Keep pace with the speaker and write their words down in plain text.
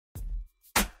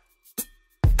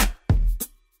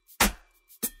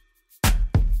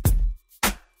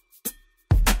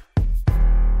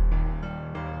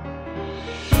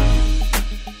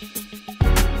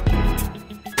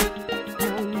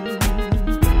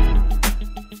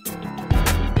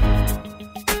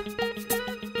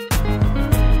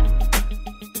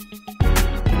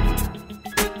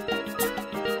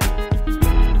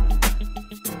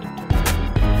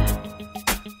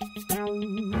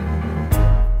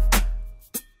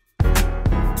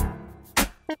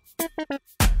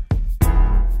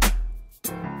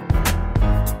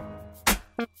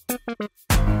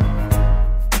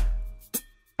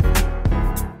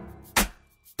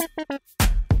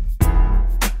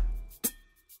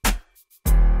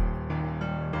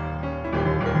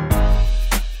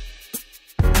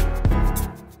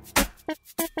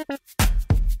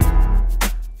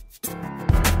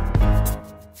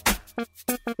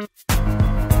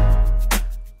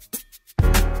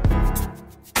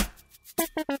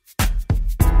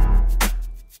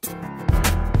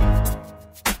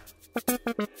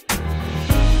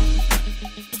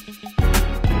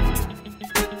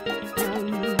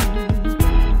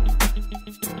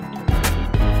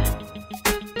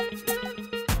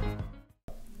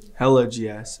Hello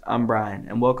GS, I'm Brian,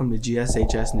 and welcome to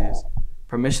GSHS News.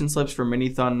 Permission slips for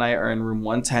Minithon Night are in room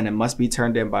 110 and must be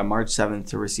turned in by March 7th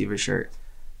to receive a shirt.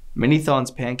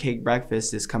 Minithon's Pancake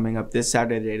Breakfast is coming up this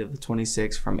Saturday the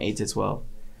 26th from 8 to 12.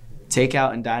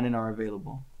 Takeout and dine-in are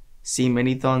available. See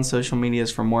Minithon's social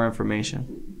medias for more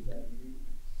information.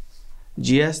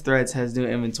 GS Threads has new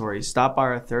inventory. Stop by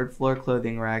our third floor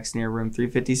clothing racks near room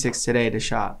 356 today to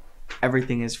shop.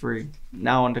 Everything is free.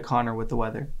 Now on to Connor with the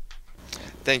weather.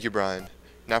 Thank you, Brian.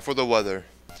 Now for the weather.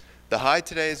 The high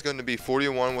today is going to be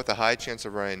 41 with a high chance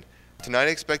of rain. Tonight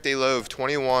expect a low of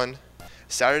 21.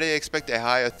 Saturday expect a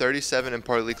high of 37 and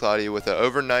partly cloudy with an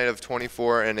overnight of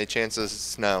 24 and a chance of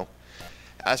snow.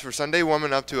 As for Sunday,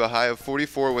 warming up to a high of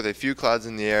 44 with a few clouds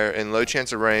in the air and low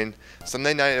chance of rain.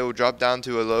 Sunday night it will drop down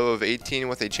to a low of 18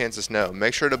 with a chance of snow.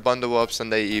 Make sure to bundle up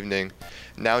Sunday evening.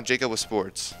 Now Jacob with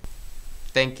sports.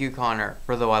 Thank you, Connor,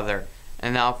 for the weather.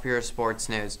 And now for your sports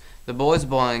news. The boys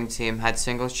bowling team had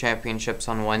singles championships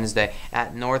on Wednesday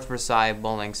at North Versailles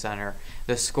Bowling Center.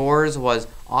 The scores was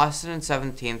Austin in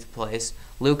 17th place,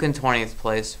 Luke in 20th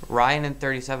place, Ryan in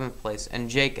 37th place,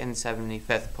 and Jake in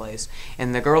 75th place.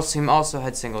 And the girls team also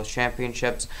had singles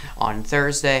championships on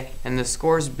Thursday, and the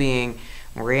scores being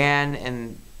Rianne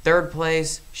in 3rd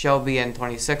place, Shelby in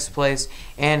 26th place,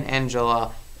 and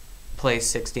Angela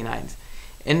placed 69th.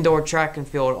 Indoor track and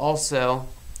field also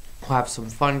will have some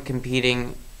fun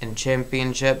competing in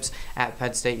championships at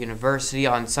Penn State University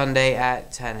on Sunday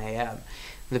at 10 a.m.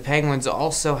 The Penguins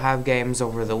also have games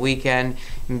over the weekend,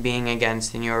 being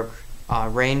against the New York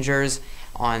Rangers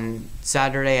on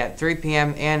Saturday at 3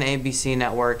 p.m. and ABC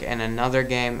Network, and another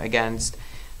game against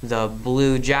the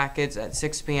Blue Jackets at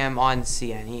 6 p.m. on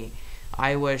CNE.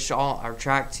 I wish all our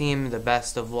track team the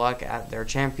best of luck at their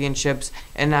championships,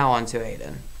 and now on to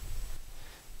Aiden.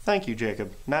 Thank you,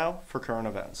 Jacob. Now for current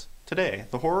events. Today,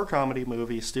 the horror comedy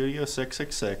movie Studio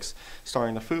 666,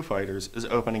 starring the Foo Fighters, is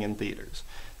opening in theaters.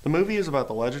 The movie is about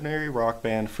the legendary rock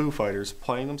band Foo Fighters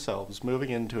playing themselves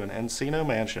moving into an Encino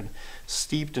mansion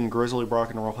steeped in grisly rock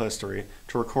and roll history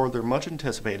to record their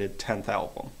much-anticipated 10th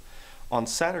album. On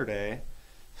Saturday,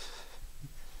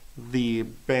 the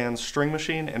bands String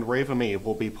Machine and Rave of Me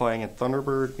will be playing at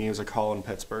Thunderbird Music Hall in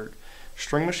Pittsburgh.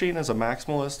 String Machine is a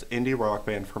maximalist indie rock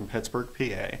band from Pittsburgh,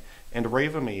 PA, and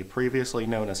Rave of Me, previously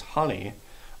known as Honey,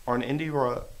 are an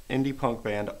indie punk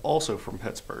band also from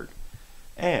Pittsburgh.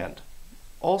 And,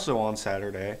 also on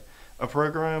Saturday, a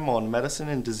program on medicine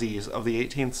and disease of the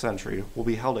 18th century will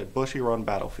be held at Bushy Run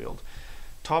Battlefield.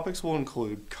 Topics will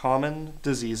include common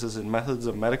diseases and methods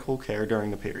of medical care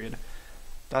during the period.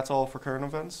 That's all for current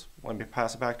events. Let me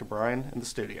pass it back to Brian in the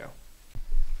studio.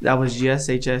 That was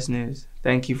GSHS News.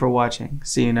 Thank you for watching.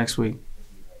 See you next week.